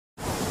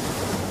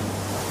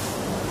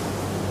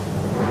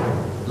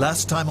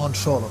Last time on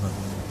Trawlermen,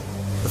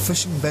 the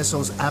fishing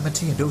vessels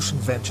Amity and Ocean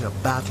Venture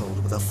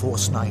battled with a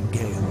force 9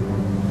 gale.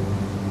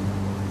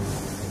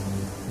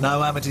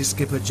 Now Amity's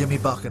skipper Jimmy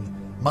Buchan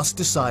must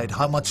decide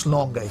how much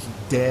longer he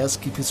dares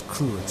keep his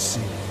crew at sea.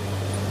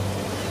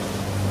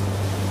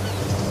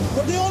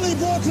 We're the only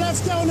boat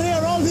left down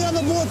here. All the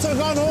other boats are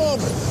gone home.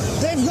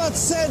 They've got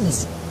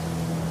SIDS.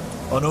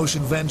 On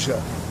Ocean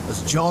Venture,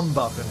 as John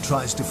Buchan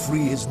tries to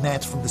free his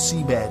net from the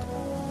seabed,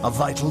 a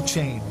vital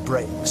chain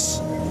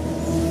breaks.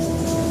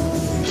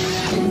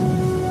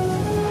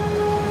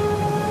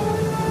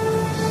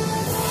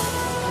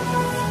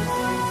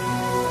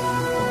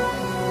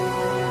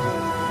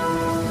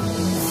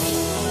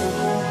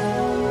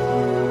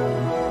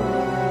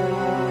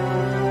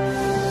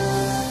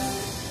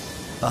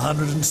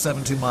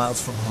 "170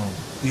 miles from home,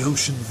 the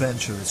Ocean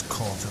Venture is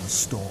caught in a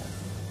storm.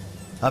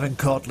 Having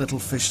caught little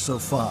fish so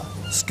far,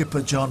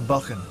 skipper John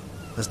Buchan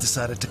has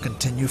decided to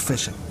continue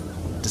fishing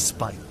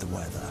despite the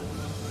weather.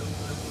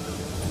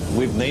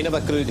 We've 9 of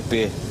a crew to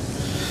pay.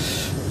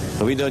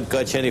 We don't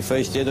catch any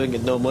fish, they don't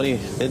get no money,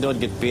 they don't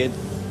get paid.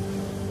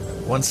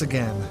 Once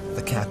again,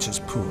 the catch is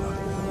poor.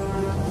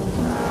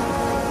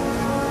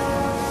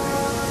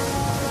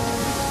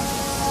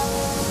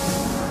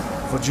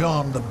 For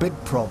John, the big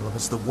problem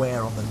is the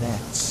wear on the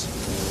nets.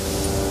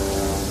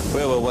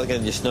 Well, we're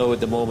working just now at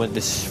the moment.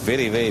 It's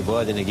very, very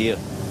bad in the gear.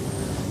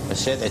 A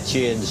set of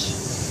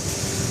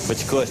chains,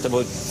 which cost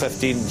about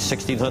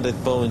 1,600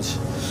 pounds.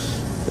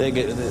 They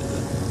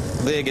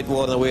get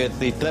worn away at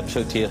 3 trips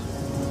out here.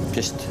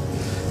 Just,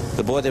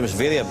 the bottom is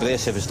very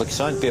abrasive. It's like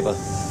sandpaper.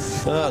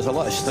 There's a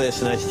lot of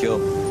stress in this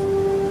job.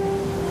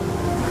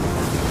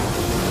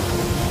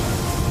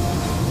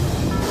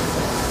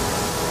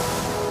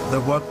 Their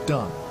work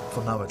done,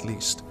 for now at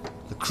least.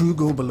 The crew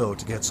go below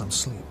to get some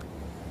sleep.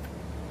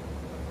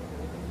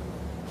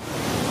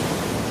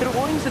 There are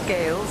warnings of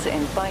gales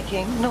in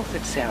Viking,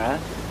 Norfolk Sarah,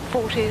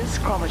 Forties,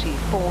 Cromarty,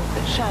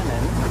 Forth,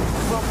 Shannon,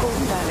 Rockall,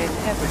 Balin,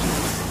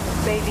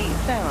 Hebrides, Bailey,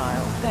 Fair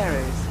Isle,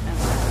 Faroes and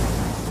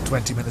Surrey.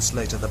 20 minutes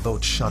later, the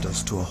boat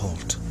shudders to a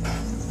halt.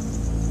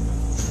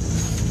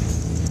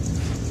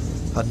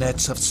 Her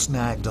nets have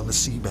snagged on the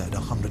seabed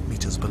 100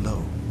 meters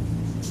below.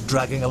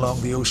 Dragging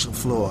along the ocean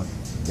floor,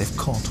 they've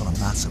caught on a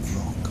massive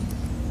rock.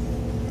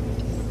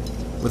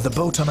 With the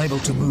boat unable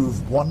to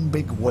move, one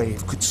big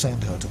wave could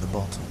send her to the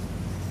bottom.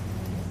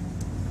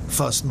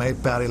 First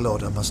mate Barry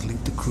Lauder must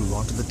lead the crew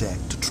onto the deck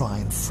to try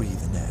and free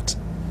the net.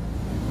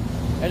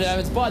 And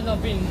it's bad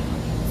enough being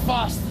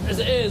fast as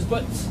it is,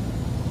 but it's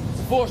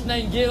a force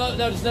 9 gale out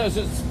there just now,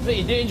 so it's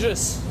pretty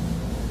dangerous.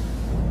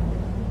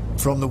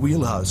 From the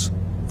wheelhouse,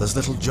 there's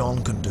little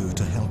John can do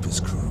to help his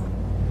crew.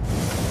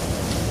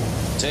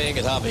 Take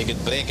it up, you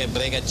could break a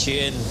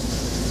chain,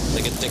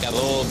 they could take a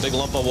roll, big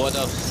lump of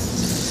water,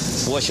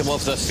 wash them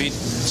off their feet,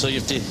 so you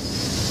have to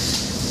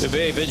be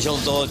very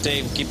vigilant all the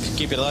time,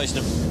 keep your eyes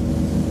on them.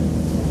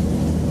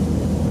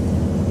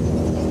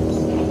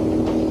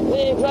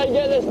 Try and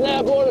get this net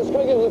aboard as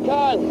quick as we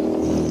can.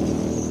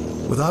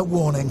 Without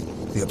warning,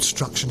 the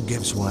obstruction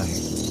gives way.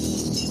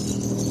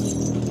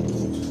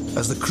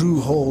 As the crew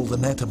haul the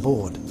net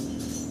aboard,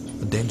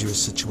 the dangerous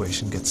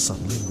situation gets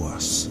suddenly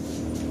worse.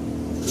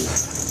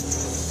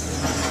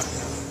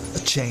 A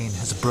chain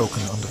has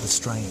broken under the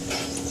strain.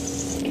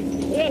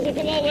 We have to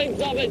come all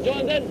lengths of it,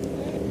 Jonathan.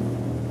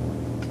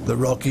 The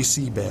rocky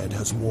seabed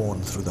has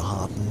worn through the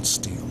hardened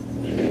steel.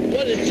 When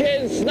the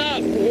chain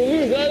snaps, we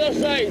lose the other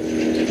side.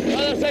 The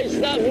other side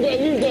snaps, we've got to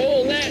lose the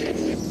whole net.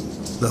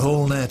 The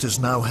whole net is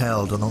now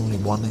held on only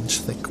 1-inch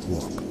thick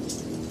warp.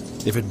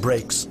 If it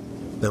breaks,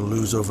 they'll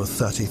lose over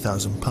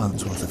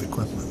 £30,000 worth of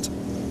equipment.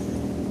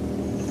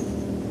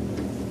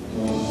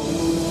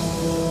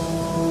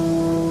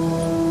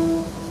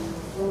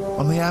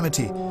 On the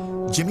Amity,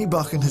 Jimmy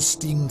Buchan has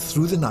steamed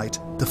through the night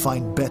to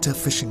find better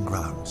fishing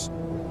grounds.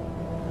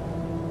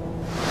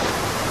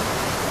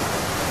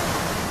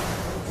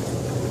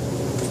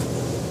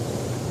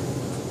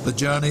 The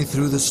journey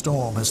through the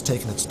storm has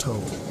taken its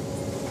toll.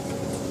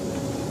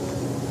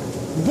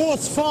 The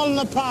boat's falling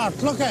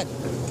apart. Look at it.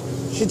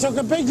 She took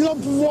a big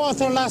lump of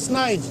water last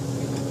night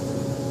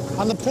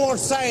on the port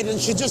side and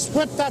she just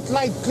whipped that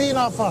light clean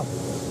off her.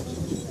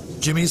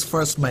 Jimmy's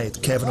first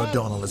mate, Kevin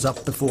O'Donnell, is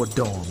up before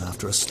dawn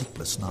after a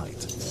sleepless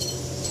night.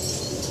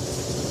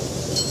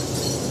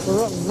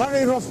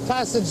 Very rough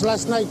passage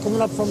last night coming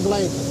up from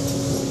Blythe.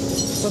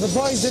 So the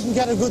boys didn't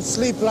get a good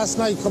sleep last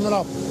night coming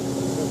up.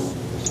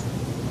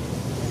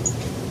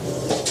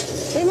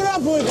 Bring her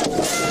up with it.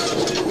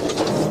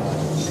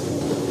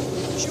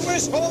 She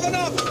was holding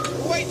up.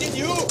 Why did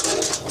you?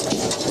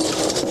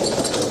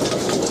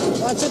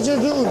 That's what you're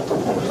doing.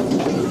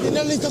 You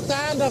nearly took the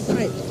hand off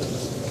me.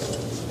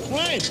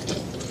 Right.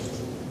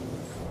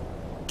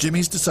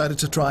 Jimmy's decided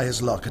to try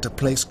his luck at a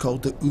place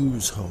called the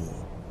Ooze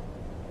Hole.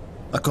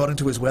 According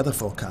to his weather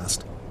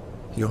forecast,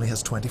 he only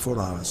has 24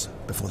 hours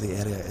before the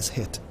area is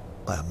hit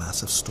by a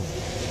massive storm.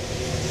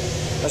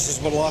 This is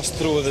my last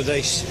throw of the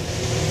dice.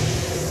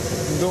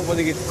 You don't want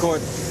to get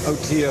caught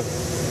out here.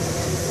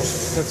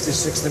 There's 50,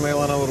 60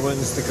 mile an hour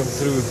winds to come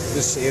through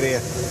this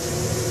area.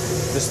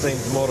 this time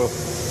tomorrow.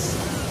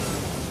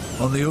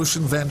 On the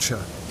Ocean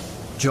Venture,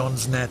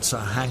 John's nets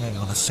are hanging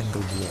on a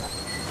single gear.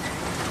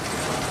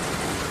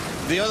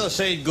 The other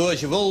side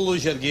goes, you will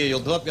lose your gear, you'll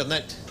drop your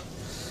net.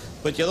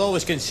 But you're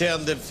always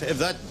concerned if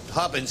that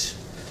happens,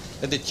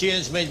 that the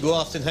chains might go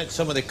off and hit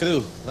some of the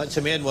crew. That's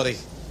the main worry.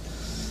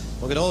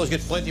 We can always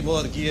get plenty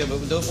more gear, but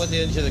we don't want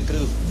to injure the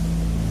crew.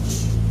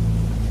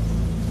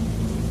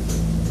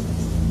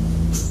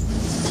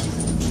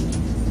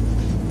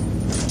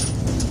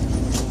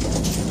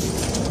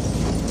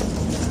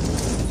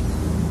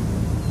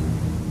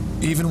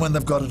 Even when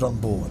they've got it on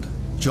board,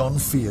 John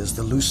fears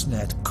the loose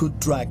net could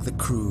drag the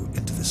crew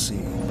into the sea.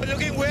 We're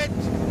looking wet.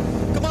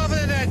 Come over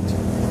the net.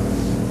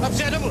 I've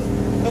said it.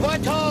 The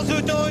white hulls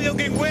are doing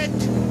looking wet.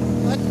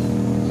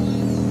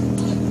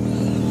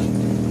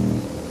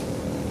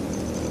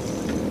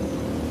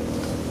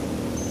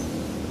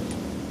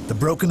 The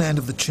broken end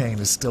of the chain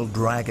is still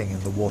dragging in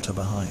the water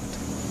behind.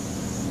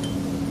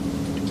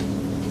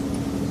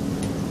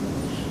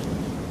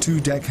 Two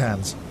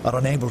deckhands are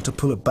unable to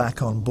pull it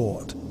back on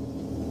board.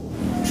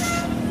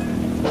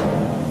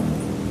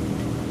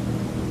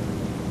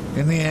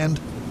 In the end,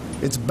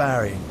 it's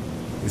Barry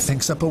who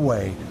thinks up a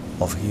way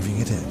of heaving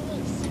it in.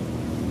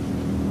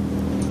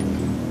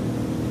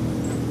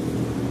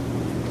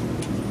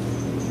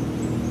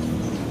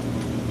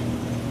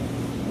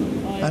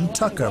 And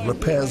Tucker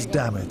repairs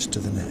damage to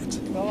the net.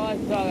 Come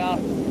on,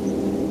 Tucker.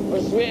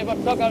 We're just waiting for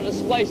Tucker to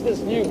splice this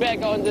new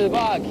back onto the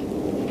bag.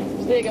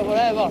 It's taking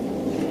forever.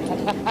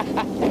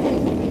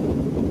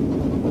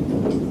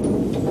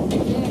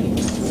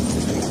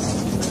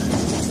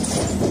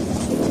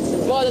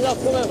 It's bad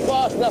enough coming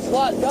fast in a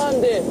flat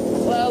candy,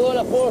 let alone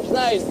a force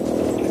 9.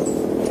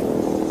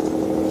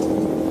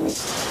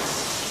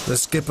 The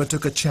skipper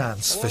took a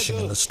chance fishing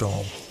in the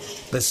storm.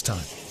 This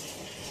time,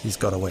 he's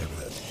got away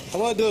with it.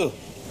 How I do?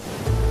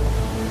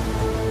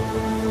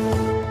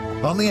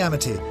 On the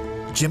Amity,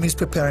 Jimmy's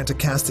preparing to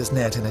cast his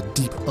net in a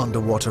deep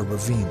underwater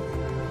ravine.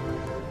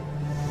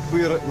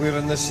 We're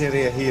in this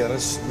area here,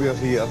 we're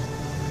here,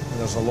 and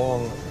there's a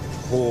long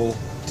hole,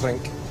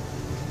 trink.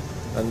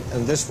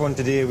 And this one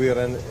today we're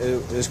in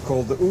is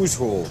called the Ooze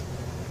Hole.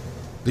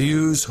 The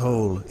Ooze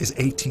Hole is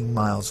 18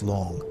 miles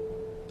long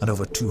and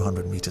over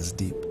 200 meters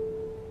deep.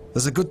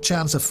 There's a good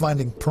chance of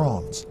finding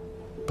prawns,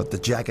 but the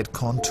jagged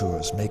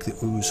contours make the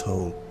Ooze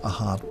Hole a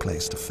hard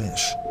place to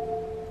fish.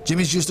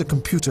 Jimmy's used a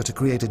computer to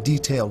create a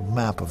detailed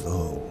map of the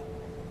hole.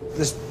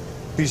 This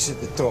piece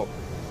at the top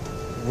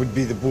would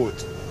be the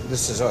boat.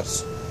 This is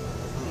us.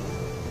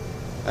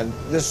 And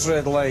this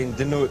red line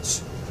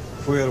denotes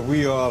where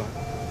we are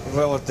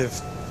relative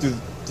to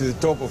the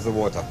top of the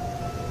water.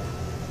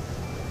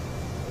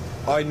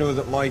 I know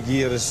that my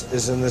gear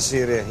is in this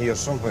area here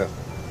somewhere,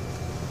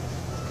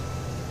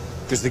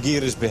 because the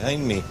gear is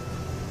behind me.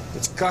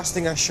 It's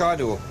casting a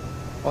shadow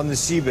on the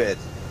seabed,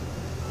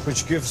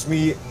 which gives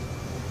me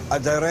a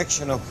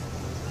direction of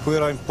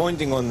where I'm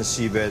pointing on the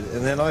seabed,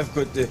 and then I've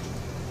got to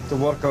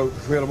work out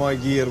where my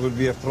gear would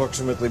be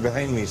approximately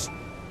behind me.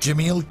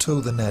 Jimmy will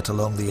tow the net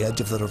along the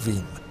edge of the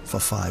ravine for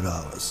 5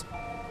 hours.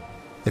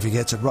 If he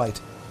gets it right,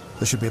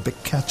 there should be a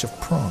big catch of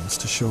prawns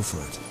to show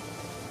for it.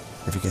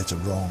 If he gets it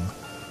wrong,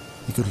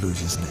 he could lose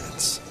his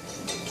nets.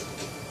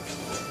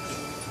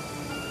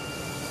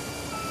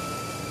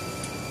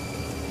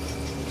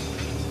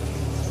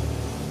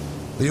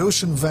 The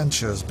Ocean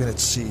Venture has been at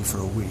sea for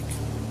a week.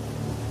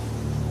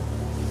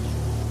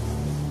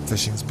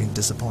 Fishing's been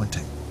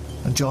disappointing,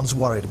 and John's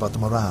worried about the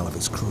morale of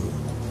his crew.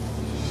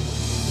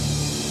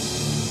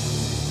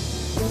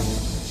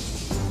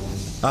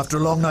 After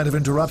a long night of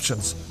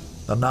interruptions,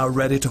 they're now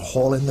ready to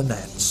haul in the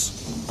nets.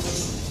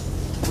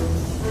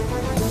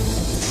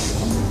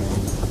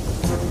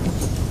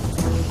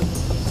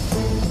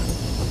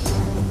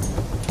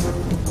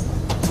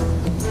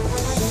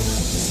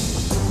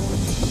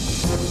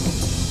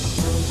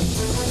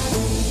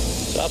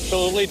 It's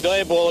absolutely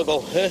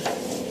diabolical, eh?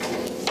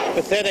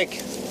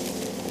 Pathetic.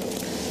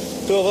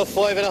 To over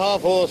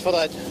 5.5 holes for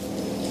that.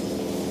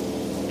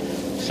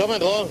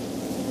 Something wrong.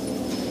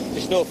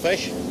 There's no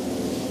fish.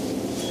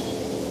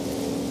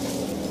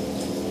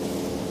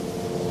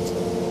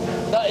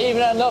 Not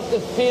even enough to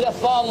feed a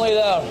family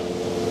there.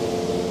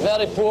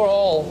 Very poor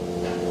haul.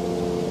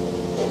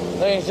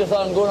 Things just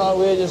aren't going our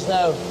way just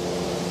now.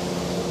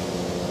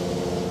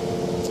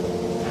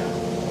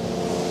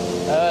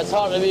 It's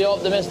hard to be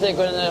optimistic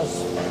when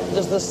there's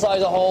just the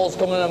size of hauls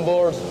coming on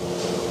board.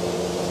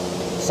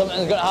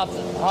 Something's going to have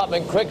to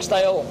happen quick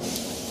style.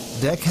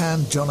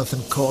 Deckhand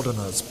Jonathan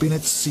Cordoner's been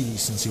at sea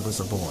since he was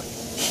a boy.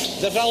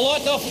 There's a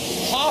lot of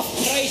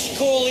half-price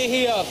coalie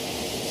here.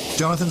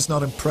 Jonathan's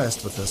not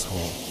impressed with this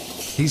haul.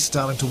 He's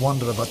starting to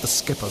wonder about the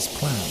skipper's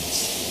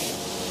plans.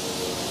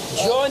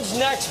 John's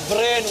next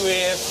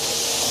brainwave,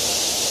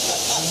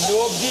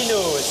 nobody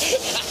knows.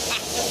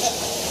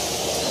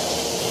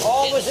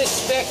 Always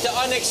expect the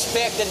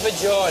unexpected with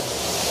John.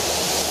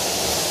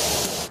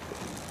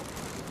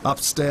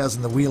 Upstairs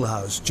in the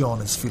wheelhouse,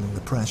 John is feeling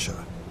the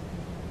pressure.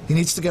 He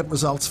needs to get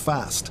results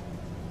fast,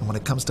 and when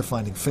it comes to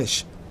finding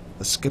fish,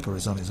 the skipper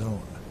is on his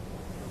own.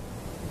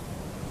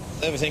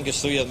 Everything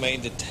goes through your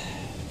mind, that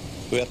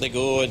where to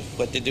go and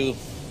what to do.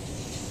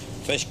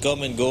 Fish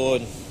come and go,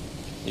 and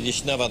you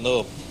just never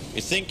know.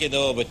 You think you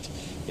know, but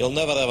you'll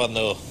never ever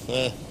know.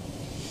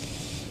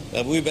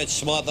 A wee bit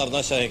smarter than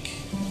us, I think.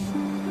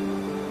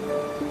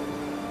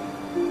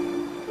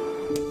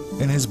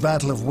 In his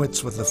battle of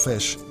wits with the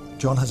fish,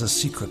 John has a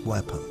secret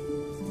weapon.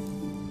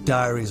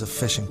 Diaries of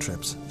fishing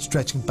trips,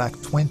 stretching back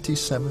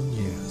 27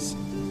 years.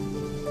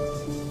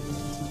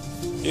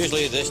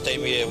 Usually this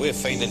time of year we're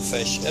finding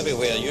fish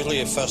everywhere. Usually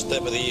the first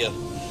time of the year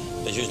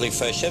there's usually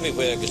fish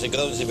everywhere because the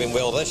grounds have been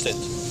well rested.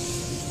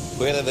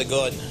 Where have they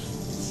gone?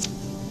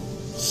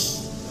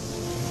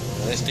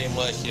 This time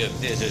last year,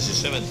 this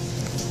is the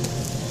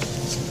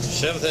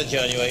 7th of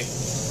January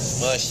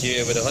last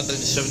year, with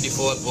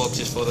 174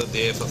 boxes for the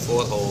day for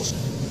 4 holes.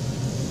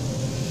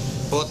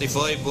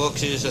 45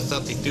 boxes, a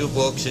 32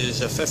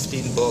 boxes, a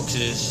 15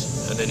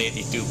 boxes, and an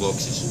 82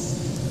 boxes.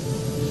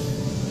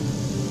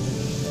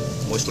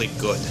 Mostly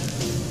good,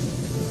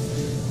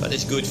 but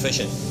it's good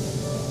fishing.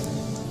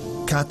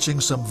 Catching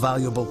some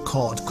valuable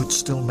cod could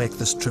still make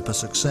this trip a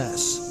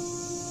success.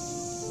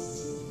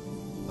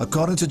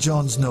 According to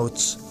John's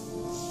notes,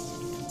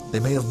 they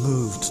may have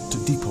moved to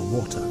deeper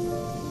water.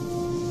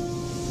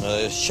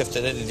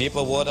 Shifted into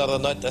deeper water or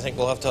not, I think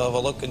we'll have to have a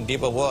look in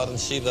deeper water and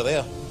see if they're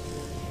there.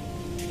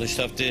 We'll just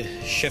have to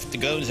shift the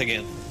grounds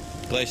again,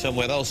 try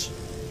somewhere else.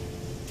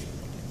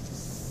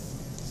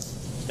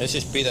 This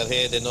is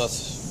Peterhead, the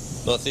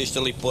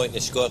northeasterly point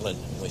in Scotland.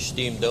 We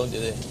steam down to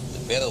the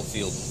barrel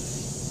field,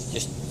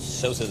 just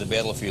south of the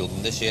barrel field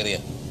in this area,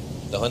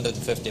 the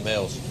 150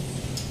 miles.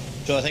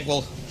 So I think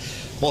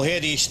we'll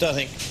head east, I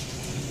think,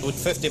 about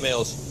 50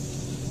 miles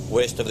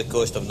west of the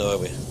coast of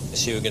Norway, to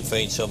see if we can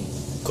find some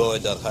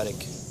cod or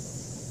haddock.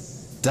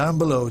 Down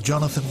below,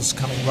 Jonathan's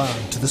coming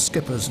round to the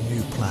skipper's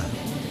new plan.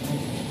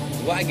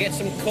 Want to get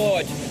some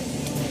cod?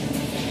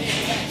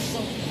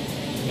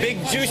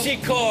 Big juicy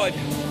cod.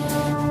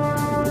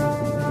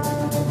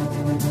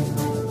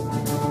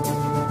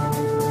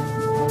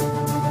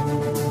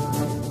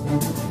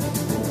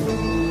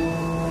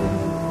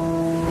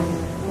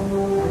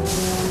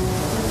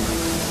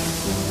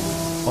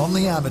 On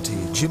the Amity,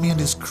 Jimmy and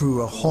his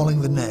crew are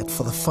hauling the net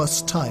for the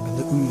first time in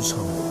the ooze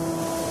hole.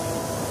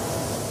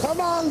 Come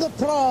on, the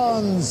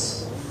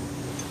prawns!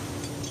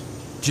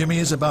 Jimmy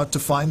is about to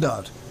find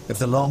out if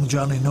the long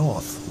journey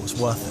north was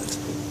worth it.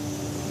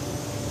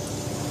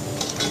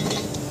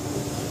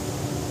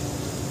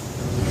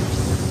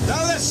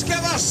 Now the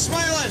skipper's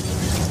smiling!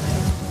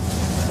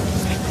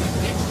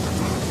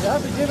 You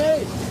happy,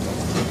 Jimmy?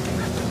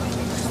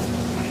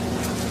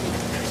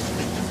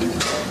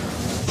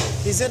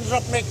 He's ended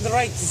up making the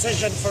right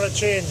decision for a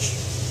change.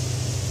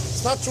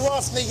 It's not too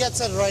often he gets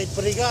it right,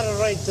 but he got it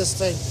right this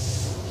time.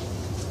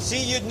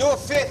 See, you'd no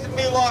faith in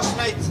me last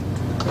night.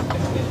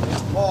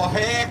 Oh,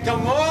 hey,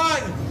 come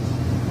on!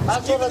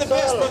 That's Keeping what the it's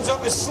best all ones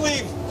up his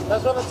sleeve.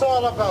 That's what it's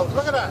all about.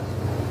 Look at that.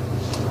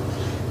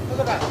 Look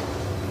at that.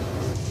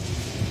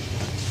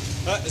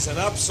 That is an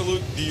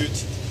absolute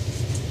beaut.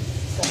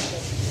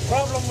 The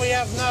problem we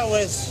have now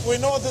is we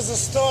know there's a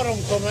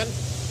storm coming.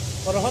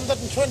 We're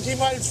 120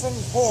 miles from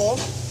home,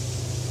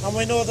 and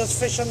we know there's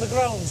fish on the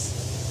grounds.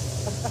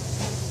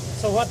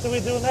 So what do we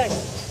do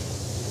next?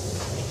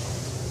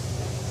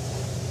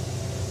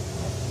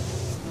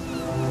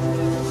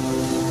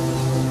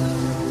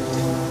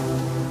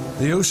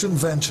 The Ocean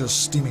Venture's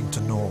steaming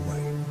to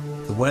Norway.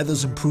 The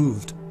weather's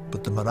improved,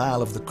 but the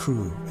morale of the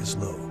crew is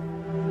low.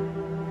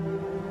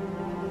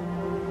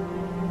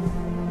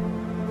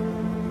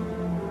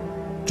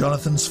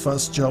 Jonathan's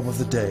first job of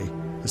the day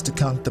is to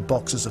count the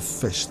boxes of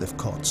fish they've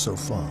caught so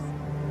far.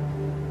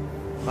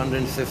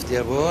 150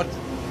 aboard.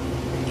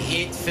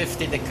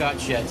 850 to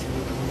catch yet.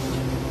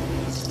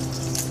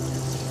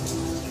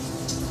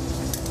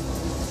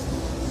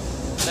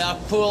 Better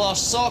pull our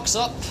socks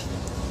up.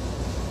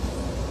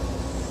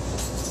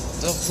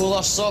 Don't pull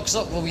our socks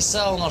up, we'll be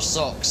selling our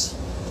socks.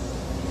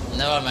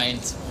 Never mind,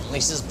 at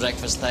least it's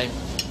breakfast time.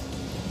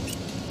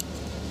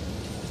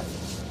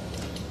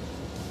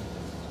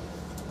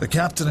 The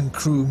captain and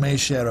crew may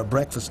share a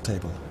breakfast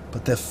table,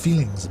 but their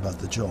feelings about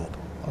the job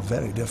are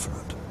very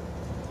different.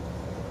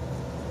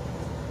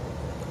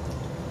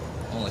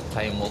 Only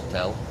time will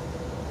tell.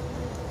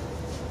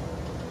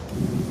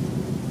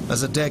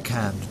 As a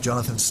deckhand,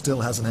 Jonathan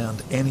still hasn't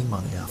earned any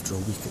money after a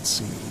week at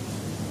sea.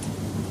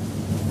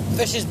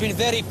 Fish has been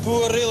very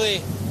poor,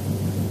 really.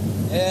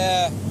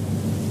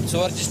 So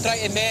we're just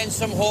trying to mend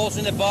some holes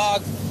in the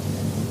bag,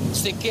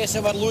 just in case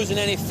that we're losing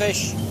any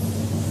fish.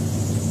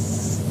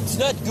 It's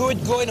not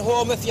good going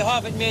home if you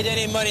haven't made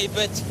any money,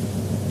 but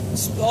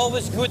it's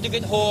always good to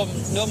get home,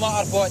 no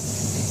matter what.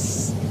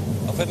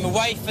 I've had my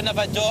wife and I've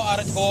a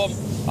daughter at home.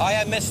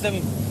 I miss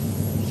them.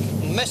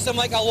 Miss them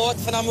like a lot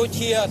when I'm out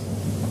here.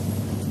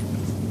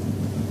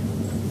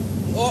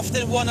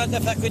 Often wondered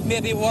if I could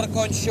maybe work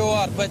on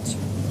shore, but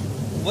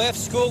left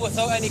school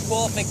without any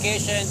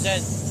qualifications,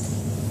 and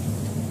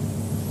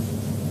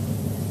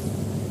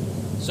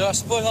so I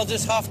suppose I'll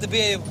just have to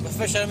be a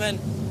fisherman.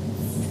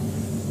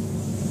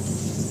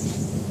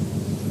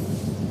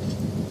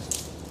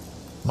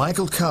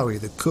 Michael Cowie,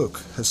 the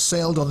cook, has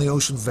sailed on the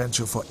Ocean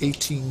Venture for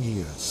 18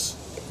 years.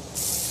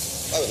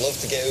 I would love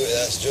to get out of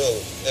this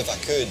job if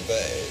I could, but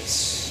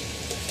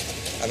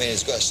I mean,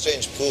 it's got a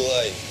strange pull.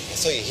 I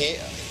absolutely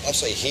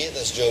hate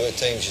this job at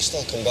times. You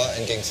still come back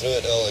and going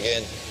through it all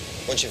again.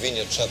 Once you've been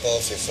your trip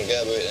off, you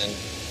forget about it and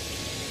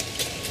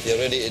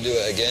you're ready to do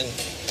it again.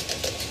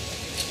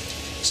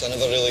 So I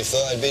never really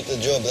thought I'd be at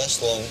the job this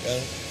long, you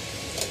know?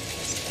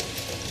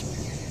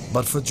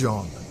 But for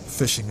John,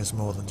 fishing is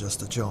more than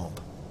just a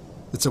job.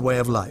 It's a way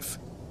of life,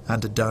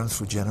 handed down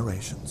through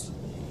generations.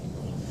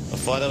 My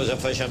father was a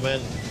fisherman,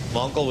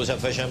 my uncle was a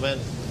fisherman,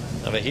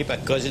 I have a heap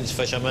of cousins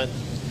fishermen,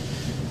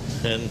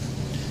 and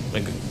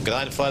my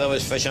grandfather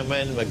was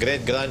fisherman, my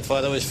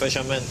great-grandfather was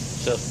fisherman,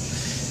 so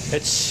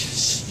it's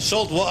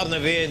salt water in the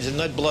veins and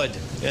not blood.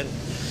 And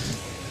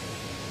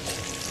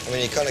I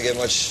mean, you can't get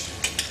much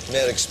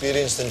more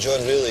experience than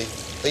John, really.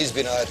 He's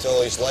been at it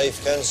all his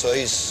life, Ken, so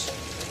he's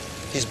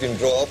been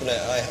brought up in it.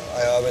 I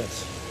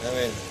haven't. I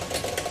mean,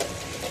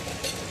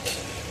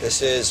 they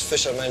say as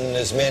fishermen,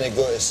 there's men that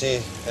go to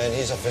sea, and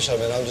he's a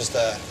fisherman. I'm just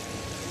a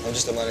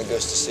man that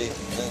goes to sea.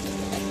 Yeah.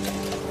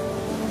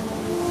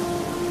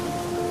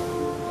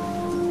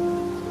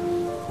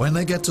 When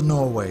they get to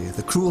Norway,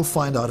 the crew will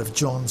find out if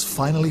John's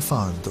finally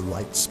found the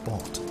right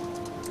spot.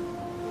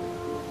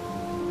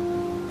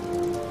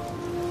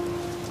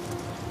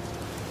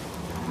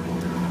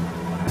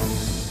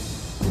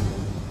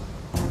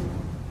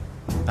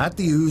 At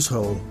the ooze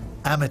hole,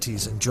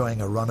 Amity's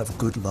enjoying a run of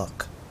good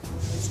luck.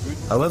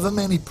 However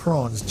many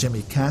prawns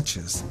Jimmy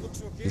catches,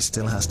 he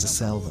still has to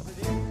sell them.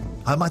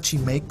 How much he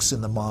makes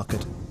in the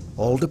market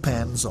all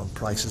depends on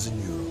prices in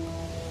Europe.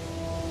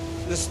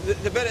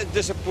 The bit that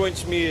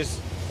disappoints me is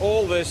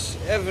all this,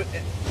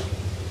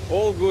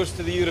 all goes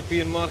to the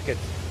European market.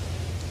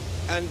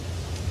 And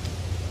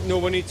no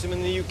one eats them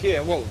in the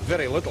UK. Well,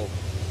 very little.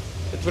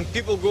 But when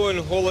people go on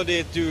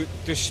holiday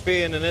to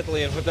Spain and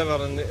Italy and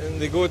whatever, and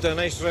they go to a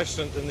nice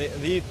restaurant and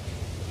they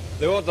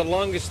order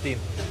langoustine,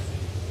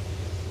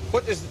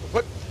 what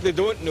they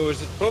don't know is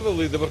that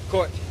probably they were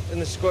caught in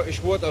the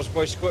Scottish waters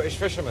by Scottish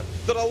fishermen.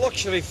 They're a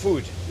luxury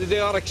food. They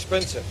are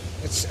expensive.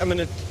 It's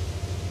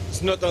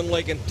not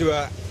unlike into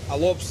a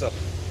lobster,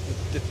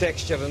 the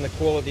texture and the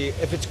quality,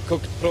 if it's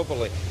cooked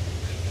properly.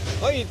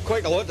 I eat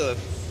quite a lot of them.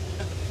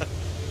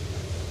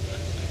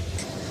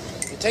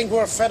 You think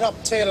we're fed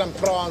up tailing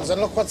prawns,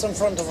 and look what's in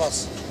front of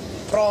us.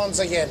 Prawns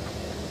again.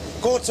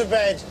 Go to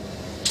bed,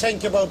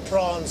 think about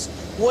prawns.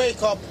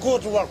 Wake up, go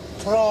to work,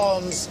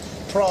 prawns,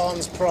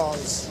 prawns,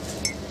 prawns.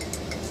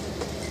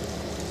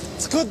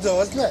 It's good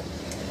though, isn't it?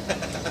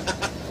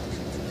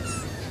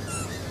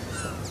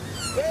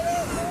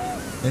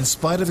 In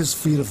spite of his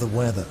fear of the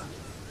weather,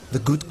 the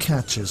good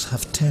catches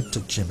have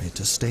tempted Jimmy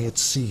to stay at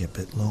sea a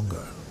bit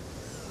longer.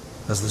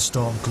 As the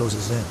storm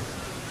closes in,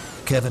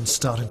 Kevin's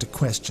starting to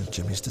question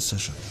Jimmy's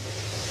decision.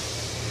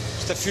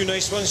 Just a few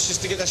nice ones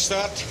just to get a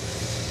start.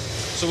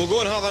 So we'll go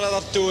and have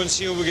another tow and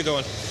see how we get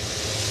on.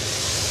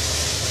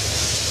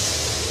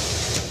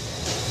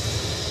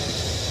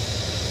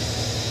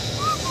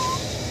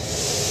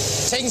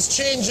 Things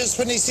changes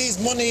when he sees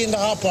money in the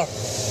hopper.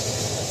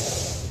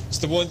 It's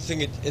the one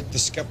thing the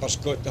skipper's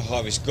got to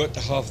have. He's got to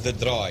have the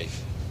drive,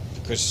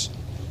 because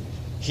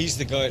he's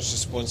the guy that's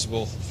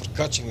responsible for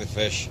catching the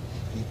fish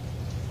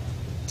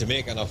to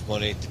make enough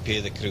money to pay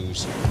the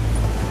crews.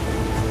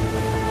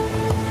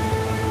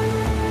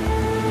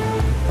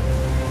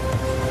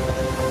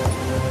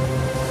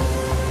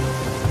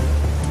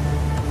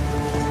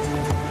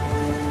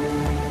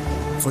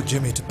 For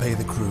Jimmy to pay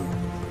the crew,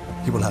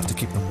 he will have to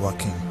keep them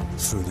working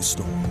through the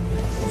storm.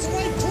 It's a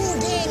right poor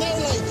day now,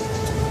 like.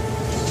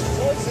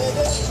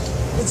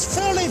 It's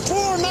fairly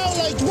poor now,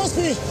 like. It must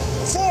be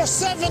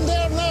 4-7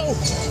 there now.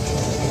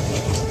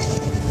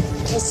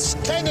 It's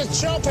kind of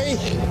choppy.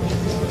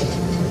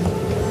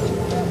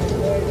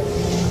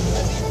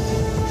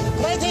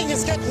 But I think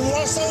it's getting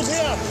worse out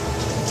here.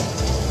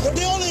 We're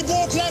the only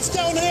boat left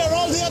down here.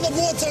 All the other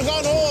boats are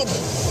gone home.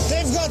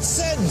 They've got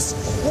SIDS.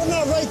 We're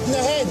not right in the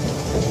head.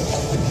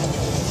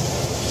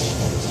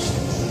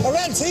 Or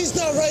else he's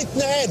not right in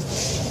the head.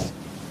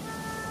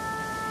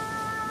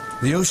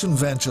 The Ocean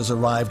Ventures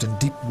arrived in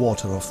deep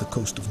water off the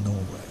coast of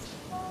Norway.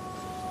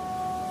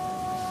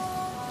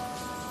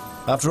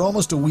 After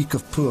almost a week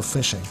of poor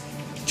fishing,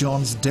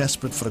 John's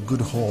desperate for a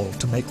good haul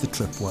to make the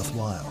trip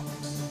worthwhile.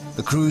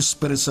 The crew's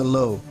spirits are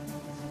low,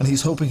 and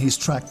he's hoping he's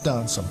tracked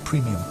down some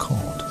premium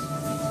cod.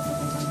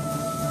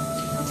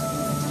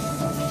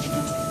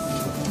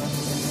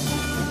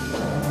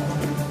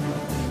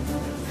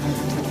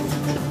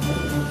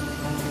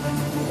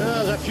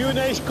 There's a few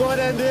nice cod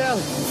in there.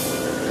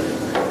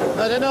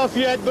 I don't know if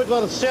yet, but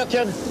we're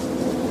certain.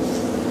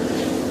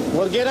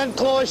 We're getting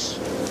close.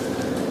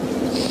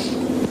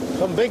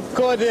 Some big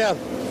cod there.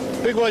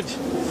 Big ones.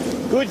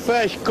 Good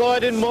fish,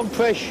 cod and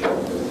monkfish.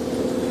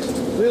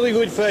 Really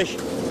good fish.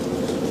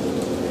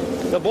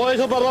 The boys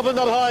will be rubbing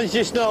their hands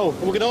just now.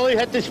 We can only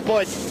hit the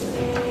spot.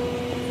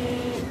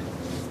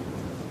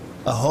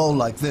 A haul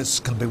like this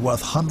can be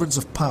worth hundreds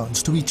of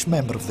pounds to each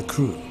member of the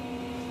crew.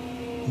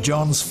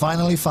 John's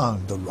finally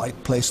found the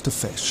right place to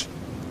fish.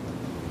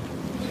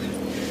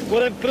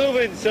 We're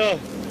improving, so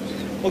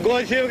we'll go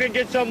and see if we can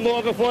get some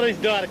more before it's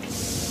dark.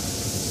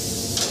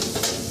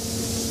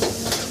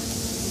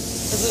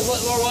 This is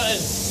what we're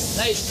wanting.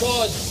 Nice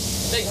cod,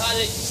 big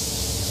haddock.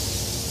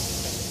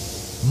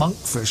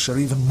 Monkfish are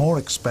even more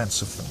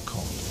expensive than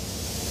cod.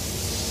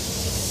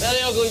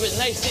 Very ugly, but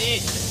nice to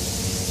eat.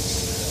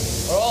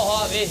 We're all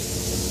happy.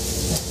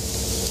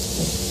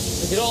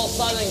 We could all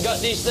stand and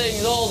gut these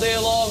things all day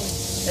long,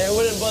 and it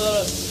wouldn't bother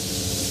us.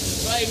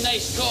 Right,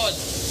 nice cod.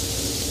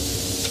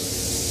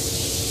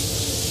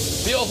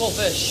 Beautiful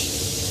fish.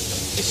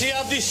 You see,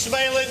 I'm just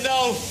smiling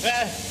now.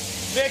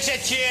 Makes a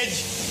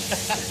change.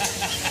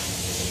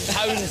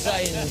 Pound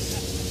signs.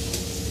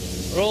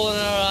 Rolling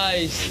in our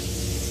eyes.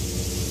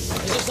 We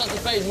just have to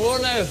find more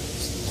now.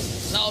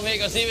 That'll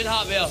make us even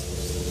happier.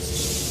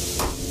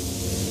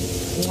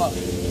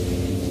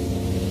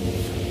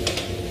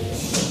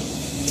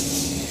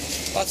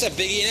 That's a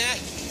biggie, eh?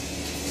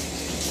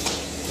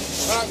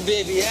 Shark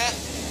baby, eh?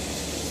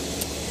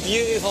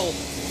 Beautiful.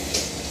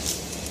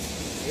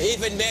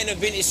 Even men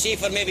who've been to sea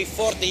for maybe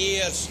 40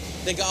 years,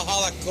 they got a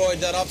haddock cod,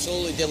 they're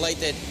absolutely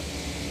delighted.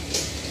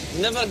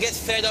 Never get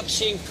fed up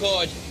seeing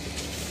cod.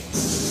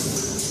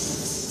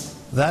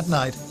 That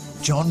night,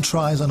 John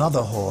tries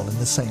another haul in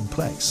the same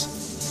place.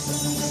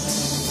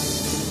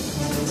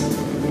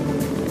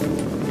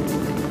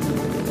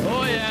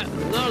 Oh yeah,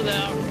 they're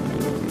there.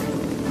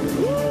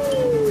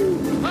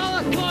 Woo!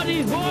 Haddock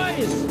coddies,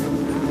 boys!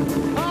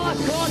 Haddock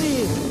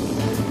coddies!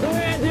 The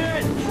way I do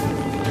it!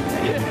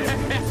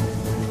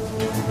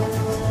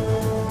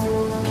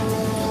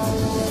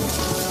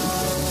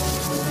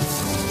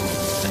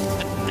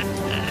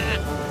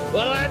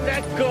 Well, I'm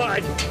that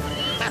cod.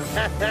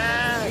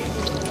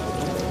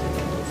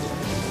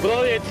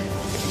 Brilliant.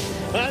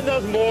 And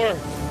there's more.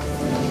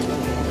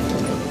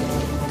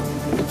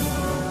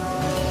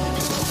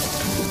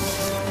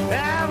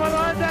 Ah, well,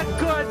 on that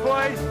cod,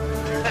 boys.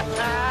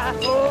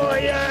 Oh,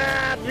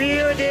 yeah,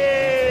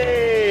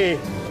 beauty.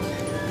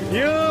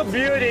 You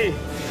beauty.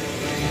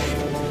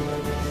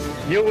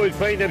 You will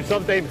find them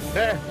sometime.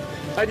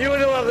 And you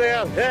know over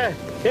there.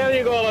 Here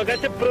you go, look,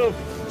 that's the proof.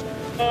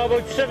 Oh,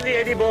 about 70,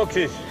 80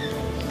 boxes.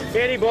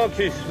 80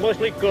 boxes,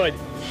 mostly cod.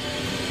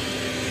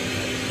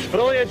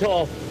 Brilliant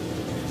haul.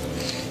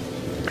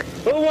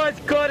 Who wants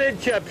cod and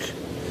chips?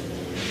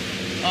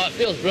 Oh, it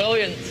feels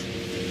brilliant.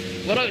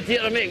 We're out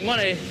here to make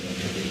money.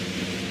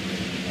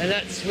 And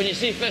that's, when you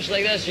see fish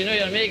like this, you know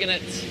you're making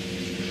it.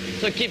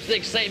 So it keeps the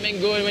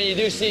excitement going when you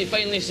do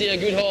finally see a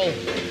good haul.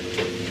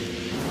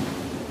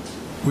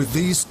 With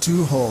these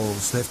two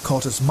hauls, they've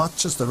caught as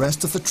much as the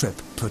rest of the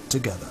trip put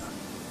together.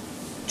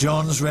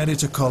 John's ready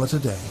to call it a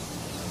day.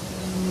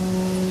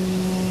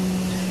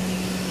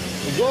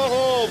 We go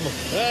home.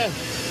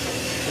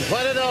 We've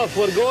had enough.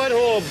 We're going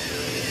home.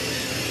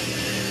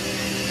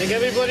 I think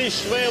everybody's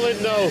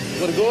smiling now.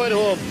 We're going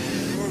home.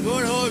 We're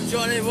going home,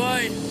 Johnny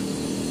boy.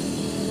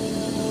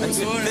 That's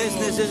the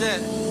business, is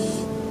it?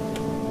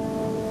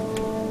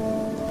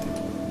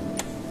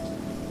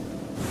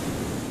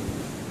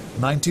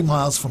 "90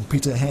 miles from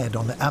Peterhead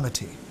on the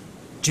Amity,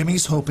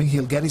 Jimmy's hoping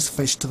he'll get his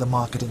fish to the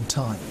market in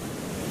time.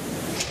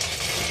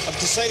 I've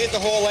decided to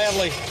haul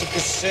early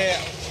because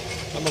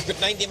I've got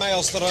 90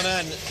 miles to run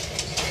in.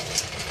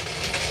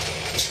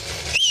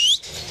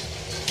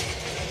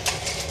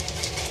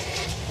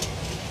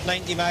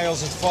 "90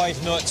 miles and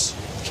 5 knots.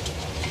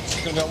 It's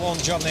going to be a long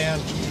journey in.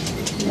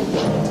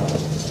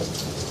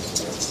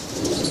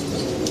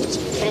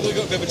 Probably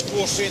got to be about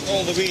 4 straight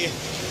all the way.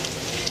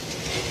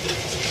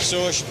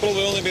 So I should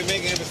probably only be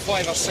making about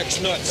 5 or 6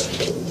 knots.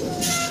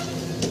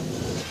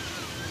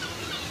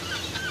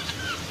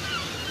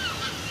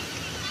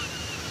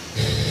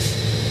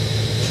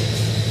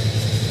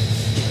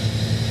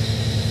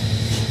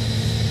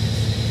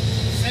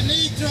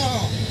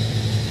 Finito!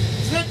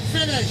 Trip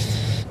finished!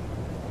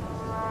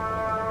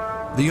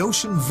 The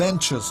Ocean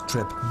Ventures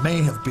trip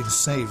may have been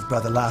saved by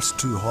the last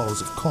 2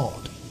 hauls of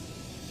cod,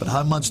 but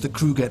how much the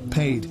crew get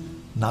paid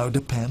now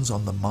depends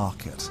on the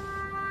market.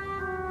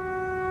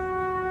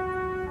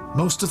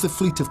 Most of the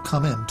fleet have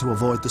come in to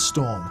avoid the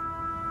storm,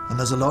 and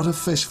there's a lot of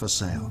fish for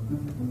sale.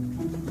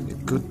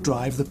 It could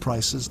drive the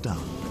prices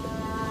down.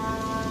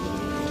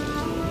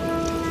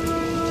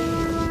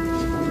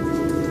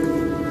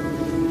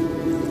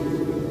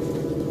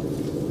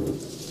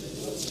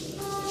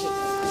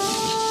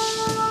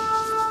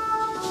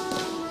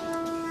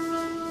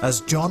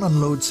 As John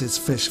unloads his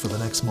fish for the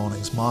next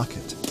morning's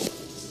market,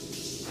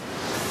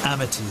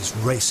 Amity is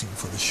racing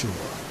for the shore.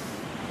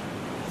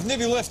 I've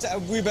maybe left it a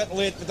wee bit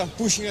late, but I'm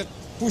pushing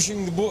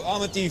the boat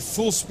Amity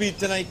full speed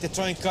tonight to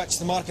try and catch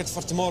the market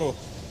for tomorrow.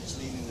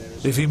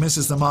 If he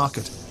misses the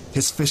market,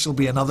 his fish will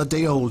be another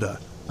day older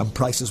and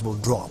prices will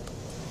drop.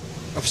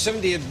 I've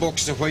 78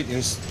 boxes of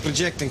whitings,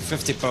 projecting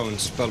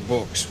 £50 per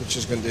box, which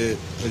is going to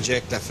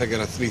project a figure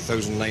of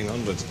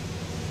 3,900.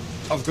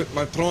 I've got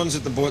my prawns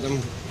at the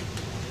bottom.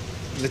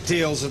 The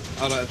tails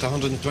are at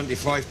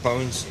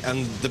 £125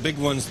 and the big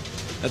ones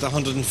at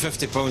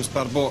 £150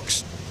 per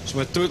box. So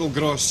my total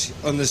gross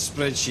on this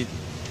spreadsheet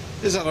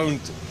is around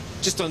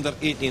just under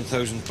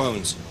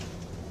 £18,000.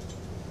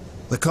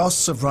 The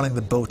costs of running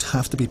the boat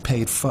have to be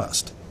paid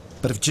first,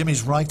 but if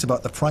Jimmy's right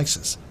about the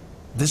prices,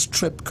 this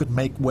trip could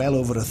make well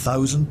over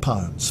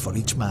 £1,000 for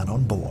each man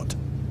on board.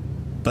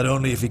 But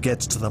only if he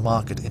gets to the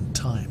market in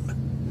time.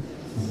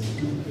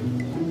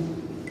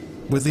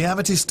 With the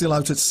Amity still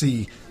out at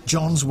sea,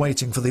 John's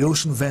waiting for the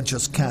Ocean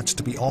Venture's catch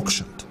to be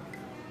auctioned.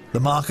 The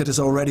market is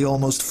already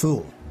almost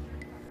full,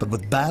 but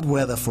with bad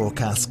weather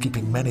forecasts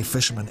keeping many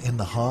fishermen in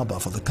the harbour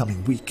for the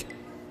coming week,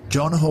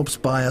 John hopes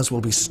buyers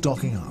will be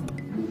stocking up.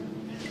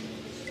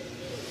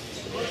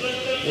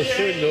 We'll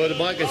soon know, the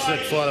market's not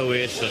far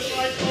away, so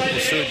we'll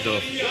soon know.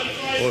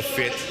 Or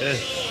fit.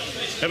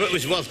 If it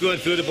was worth going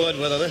through the bad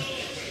weather,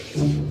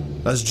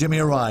 As Jimmy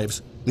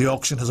arrives, the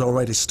auction has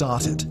already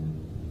started.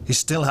 He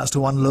still has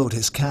to unload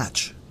his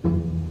catch. We're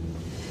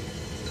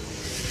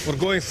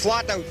going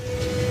flat out.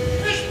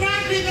 Just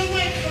grab me the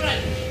weight for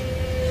it.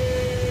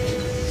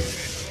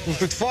 We've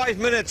got 5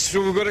 minutes,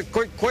 so we've got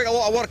quite a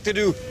lot of work to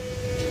do. A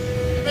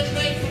bit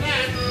late for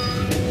that.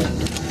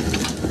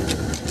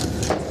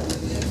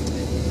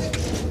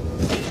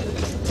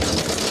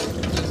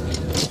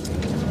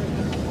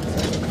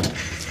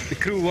 The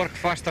crew work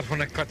faster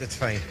when I cut, it's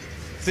fine.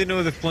 If they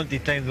know they've plenty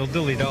of time, they'll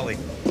dilly-dally.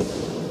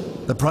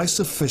 The price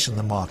of fish in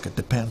the market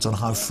depends on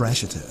how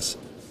fresh it is.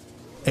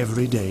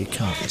 Every day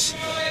counts.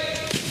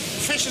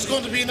 Fish is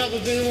going to be another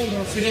day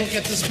older if we don't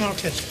get this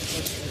market.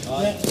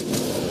 Yeah.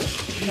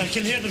 I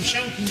can hear them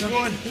shouting. They're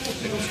going.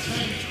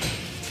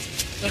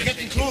 They're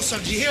getting closer.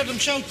 Do you hear them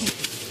shouting?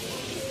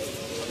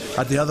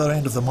 At the other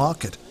end of the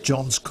market,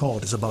 John's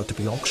cod is about to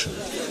be auctioned.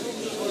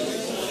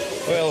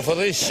 well, for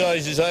these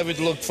sizes, I would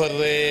look for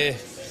about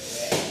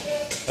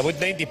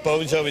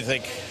 £90, I would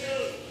think.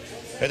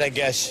 But I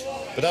guess.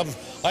 But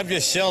I'm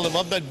just selling them.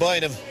 I'm not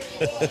buying them.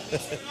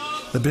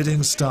 The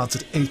bidding starts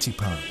at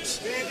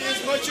 £80. Maybe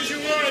as much as you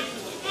want.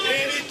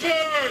 82,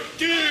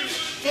 2,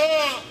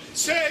 4,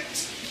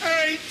 6,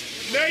 8,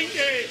 90,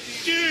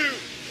 2,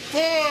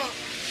 4,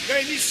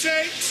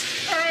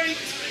 96, 8,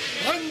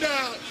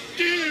 100,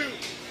 2,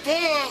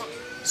 4,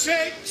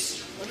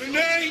 6,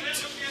 108,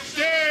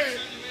 10,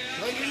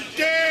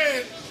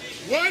 110,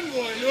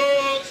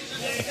 110.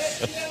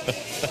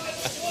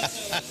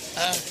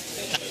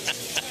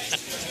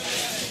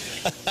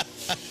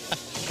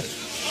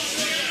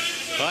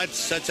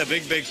 That's a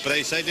big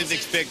price. I didn't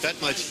expect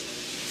that much.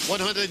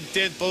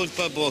 £110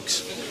 per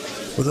box.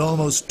 With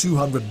almost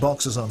 200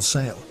 boxes on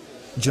sale,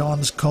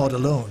 John's cod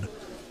alone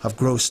have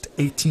grossed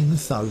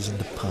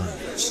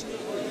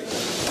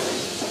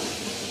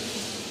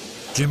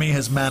 £18,000. Jimmy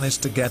has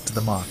managed to get to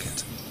the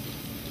market,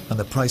 and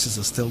the prices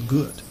are still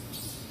good,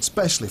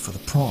 especially for the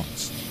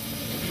prawns.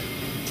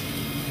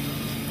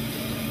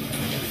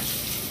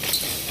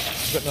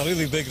 We've got a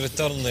really big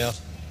return there.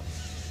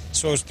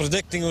 So I was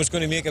predicting I was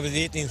going to make about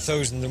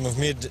 18,000 and we've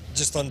made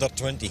just under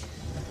 20.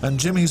 And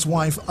Jimmy's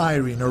wife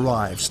Irene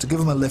arrives to give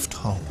him a lift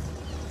home.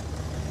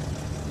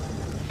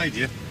 Hi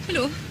dear.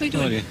 Hello, how you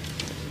doing? How are you?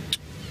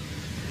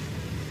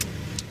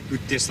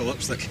 Good taste of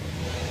lipstick.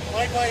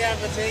 Bye bye,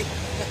 Amity.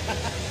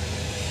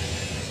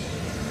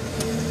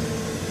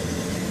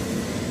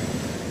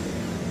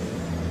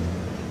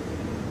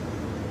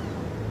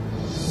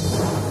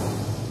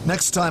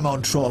 Next time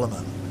on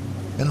Trawlermen,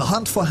 in the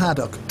hunt for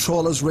haddock,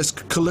 trawlers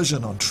risk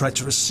collision on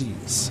treacherous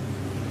seas.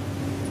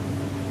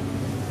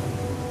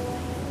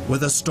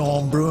 With a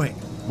storm brewing,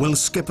 will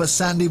skipper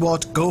Sandy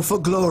Watt go for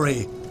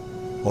glory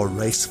or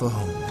race for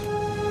home?